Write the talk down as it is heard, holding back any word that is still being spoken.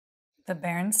The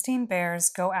Berenstain Bears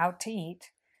Go Out to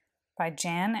Eat by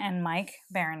Jan and Mike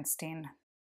Berenstain.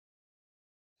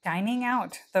 Dining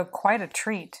out, though quite a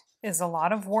treat, is a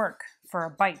lot of work for a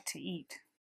bite to eat.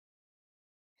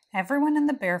 Everyone in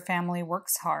the bear family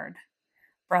works hard.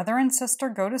 Brother and sister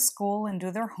go to school and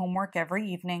do their homework every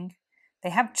evening. They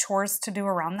have chores to do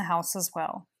around the house as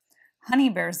well. Honey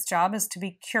Bear's job is to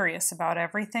be curious about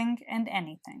everything and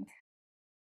anything.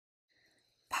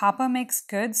 Papa makes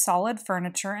good, solid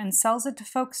furniture and sells it to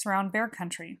folks around bear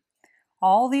country.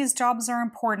 All these jobs are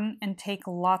important and take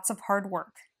lots of hard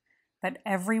work. But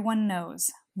everyone knows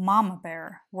Mama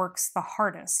Bear works the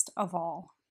hardest of all.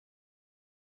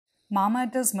 Mama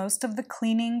does most of the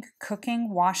cleaning, cooking,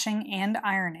 washing, and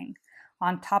ironing.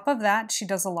 On top of that, she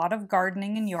does a lot of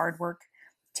gardening and yard work.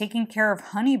 Taking care of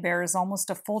Honey Bear is almost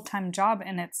a full-time job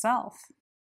in itself.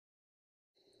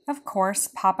 Of course,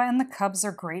 Papa and the cubs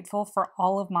are grateful for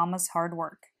all of Mama's hard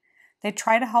work. They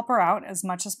try to help her out as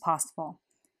much as possible.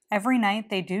 Every night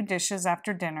they do dishes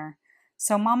after dinner,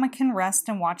 so Mama can rest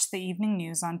and watch the evening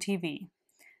news on TV.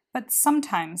 But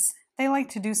sometimes they like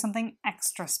to do something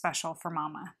extra special for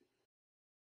Mama.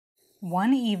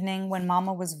 One evening when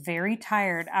Mama was very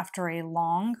tired after a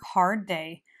long, hard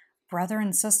day, Brother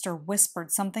and sister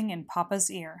whispered something in Papa's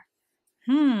ear.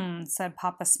 Said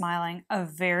Papa, smiling, a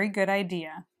very good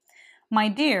idea. My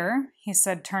dear, he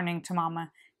said, turning to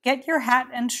Mama, get your hat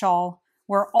and shawl.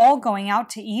 We're all going out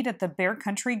to eat at the Bear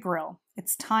Country Grill.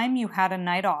 It's time you had a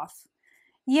night off.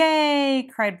 Yay,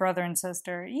 cried Brother and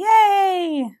sister.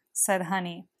 Yay, said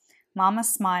Honey. Mama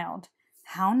smiled.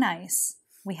 How nice.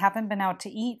 We haven't been out to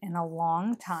eat in a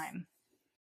long time.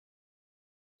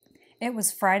 It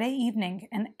was Friday evening,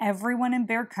 and everyone in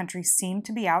Bear Country seemed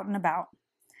to be out and about.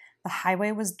 The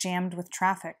highway was jammed with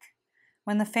traffic.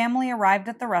 When the family arrived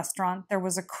at the restaurant, there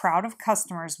was a crowd of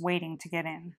customers waiting to get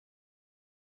in.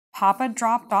 Papa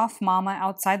dropped off Mama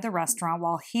outside the restaurant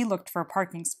while he looked for a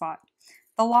parking spot.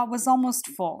 The lot was almost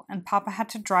full, and Papa had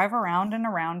to drive around and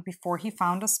around before he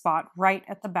found a spot right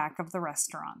at the back of the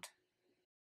restaurant.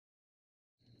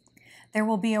 There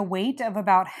will be a wait of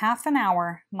about half an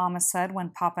hour, Mama said when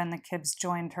Papa and the kids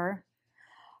joined her.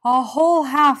 A whole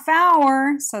half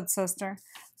hour, said Sister.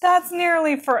 That's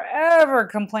nearly forever,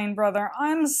 complained Brother.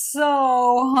 I'm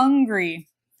so hungry.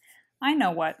 I know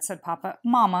what, said Papa.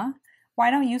 Mama, why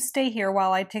don't you stay here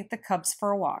while I take the cubs for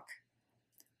a walk?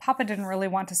 Papa didn't really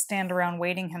want to stand around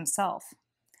waiting himself.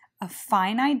 A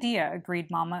fine idea, agreed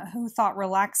Mama, who thought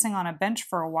relaxing on a bench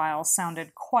for a while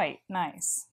sounded quite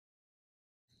nice.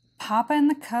 Papa and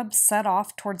the cubs set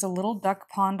off towards a little duck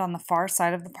pond on the far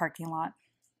side of the parking lot.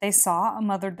 They saw a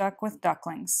mother duck with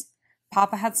ducklings.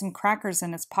 Papa had some crackers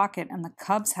in his pocket, and the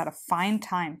cubs had a fine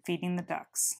time feeding the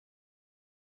ducks.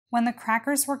 When the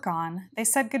crackers were gone, they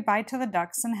said goodbye to the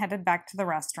ducks and headed back to the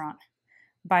restaurant.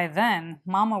 By then,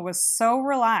 Mama was so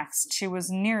relaxed she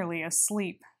was nearly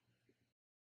asleep.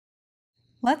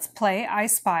 Let's play I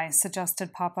Spy,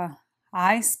 suggested Papa.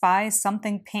 I spy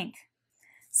something pink.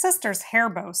 Sister's hair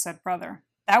bow, said Brother.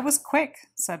 That was quick,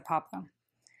 said Papa.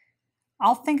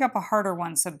 I'll think up a harder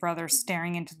one, said Brother,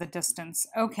 staring into the distance.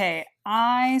 Okay,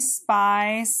 I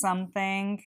spy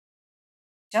something.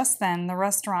 Just then, the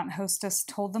restaurant hostess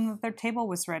told them that their table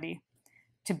was ready.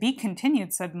 To be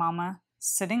continued, said Mama,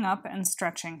 sitting up and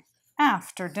stretching.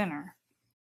 After dinner.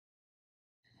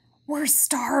 We're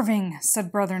starving,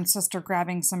 said Brother and Sister,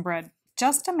 grabbing some bread.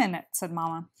 Just a minute, said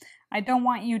Mama. I don't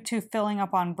want you two filling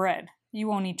up on bread. You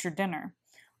won't eat your dinner.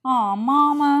 Aw,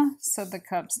 Mama, said the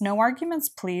cubs. No arguments,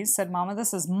 please, said Mama.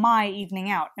 This is my evening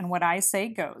out, and what I say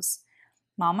goes.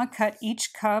 Mama cut each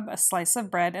cub a slice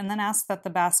of bread and then asked that the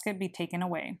basket be taken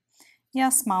away.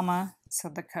 Yes, Mama,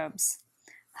 said the cubs.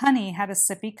 Honey had a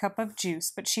sippy cup of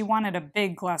juice, but she wanted a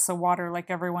big glass of water like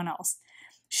everyone else.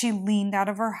 She leaned out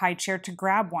of her high chair to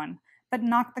grab one, but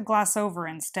knocked the glass over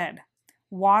instead.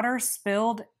 Water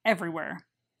spilled everywhere.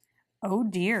 Oh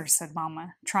dear, said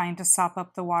Mama, trying to sop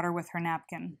up the water with her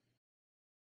napkin.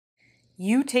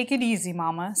 You take it easy,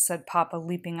 Mama, said Papa,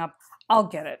 leaping up. I'll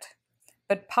get it.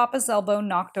 But Papa's elbow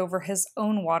knocked over his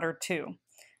own water, too.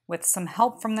 With some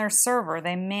help from their server,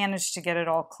 they managed to get it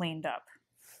all cleaned up.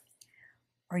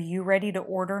 Are you ready to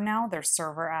order now? Their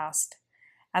server asked.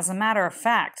 As a matter of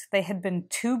fact, they had been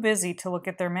too busy to look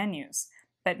at their menus,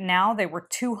 but now they were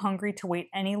too hungry to wait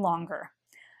any longer.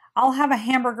 I'll have a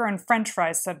hamburger and french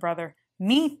fries, said Brother.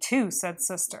 Me too, said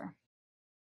Sister.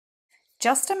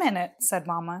 Just a minute, said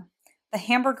Mama. The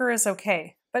hamburger is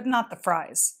okay, but not the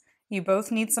fries. You both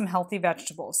need some healthy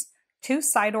vegetables. 2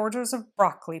 side orders of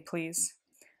broccoli, please.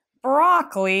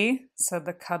 Broccoli, said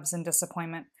the cubs in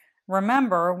disappointment.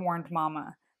 Remember, warned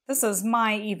Mama, this is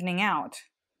my evening out.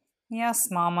 Yes,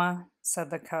 Mama,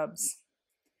 said the cubs.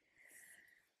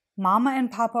 Mama and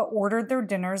Papa ordered their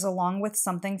dinners along with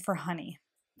something for Honey.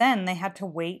 Then they had to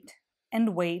wait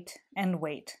and wait and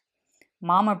wait.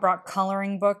 Mama brought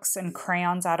coloring books and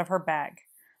crayons out of her bag.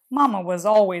 Mama was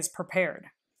always prepared.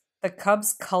 The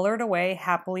cubs colored away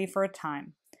happily for a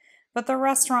time. But the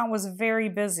restaurant was very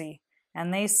busy,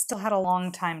 and they still had a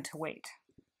long time to wait.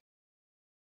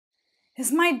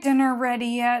 "Is my dinner ready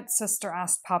yet?" Sister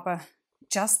asked Papa.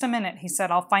 "Just a minute," he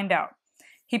said. "I'll find out."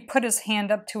 He put his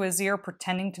hand up to his ear,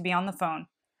 pretending to be on the phone.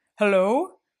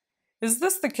 "Hello? Is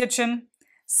this the kitchen?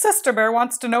 Sister Bear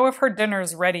wants to know if her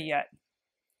dinner's ready yet."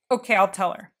 "Okay, I'll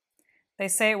tell her. They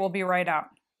say it will be right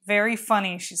out." "Very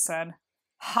funny," she said.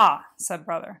 "Ha," said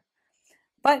Brother.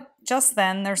 But just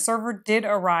then their server did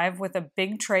arrive with a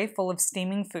big tray full of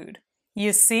steaming food.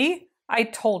 "You see? I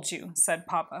told you," said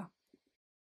Papa.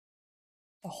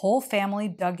 The whole family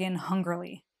dug in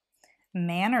hungrily.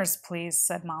 "Manners, please,"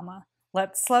 said Mama.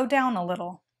 "Let's slow down a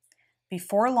little."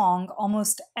 Before long,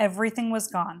 almost everything was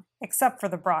gone, except for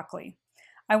the broccoli.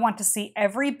 "I want to see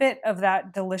every bit of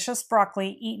that delicious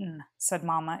broccoli eaten," said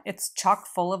Mama. "It's chock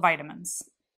full of vitamins."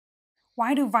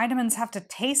 "Why do vitamins have to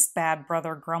taste bad?"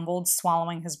 Brother grumbled,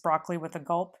 swallowing his broccoli with a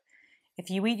gulp. "If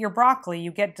you eat your broccoli,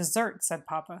 you get dessert," said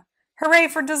Papa. "Hooray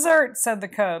for dessert," said the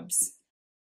cubs.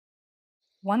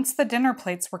 Once the dinner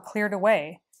plates were cleared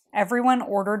away, everyone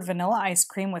ordered vanilla ice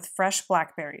cream with fresh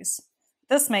blackberries.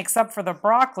 "This makes up for the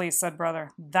broccoli," said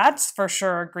Brother. "That's for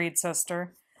sure," agreed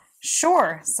Sister.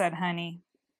 "Sure," said Honey.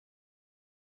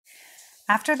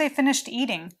 After they finished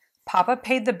eating, Papa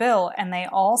paid the bill and they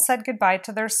all said goodbye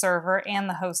to their server and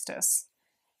the hostess.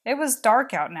 It was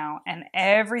dark out now and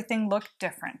everything looked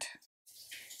different.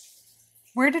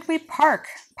 "Where did we park?"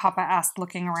 Papa asked,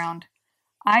 looking around.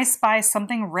 "I spy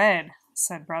something red,"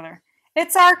 said Brother.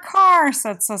 "It's our car,"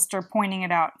 said Sister, pointing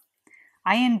it out.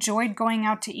 "I enjoyed going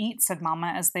out to eat," said Mama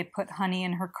as they put Honey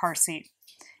in her car seat.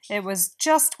 "It was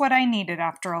just what I needed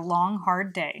after a long,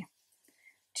 hard day."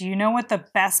 "Do you know what the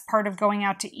best part of going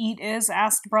out to eat is?"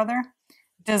 asked Brother.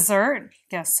 "Dessert,"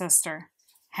 guessed Sister.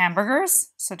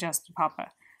 "Hamburgers?" suggested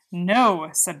Papa. "No,"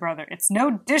 said Brother. "It's no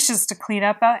dishes to clean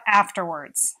up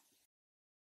afterwards."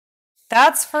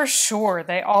 "That's for sure,"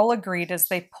 they all agreed as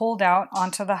they pulled out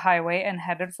onto the highway and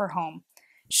headed for home.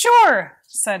 "Sure,"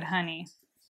 said Honey.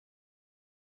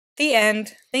 The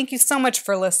end. Thank you so much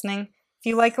for listening. If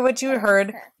you like what you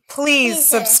heard, please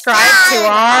subscribe to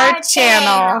our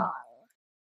channel.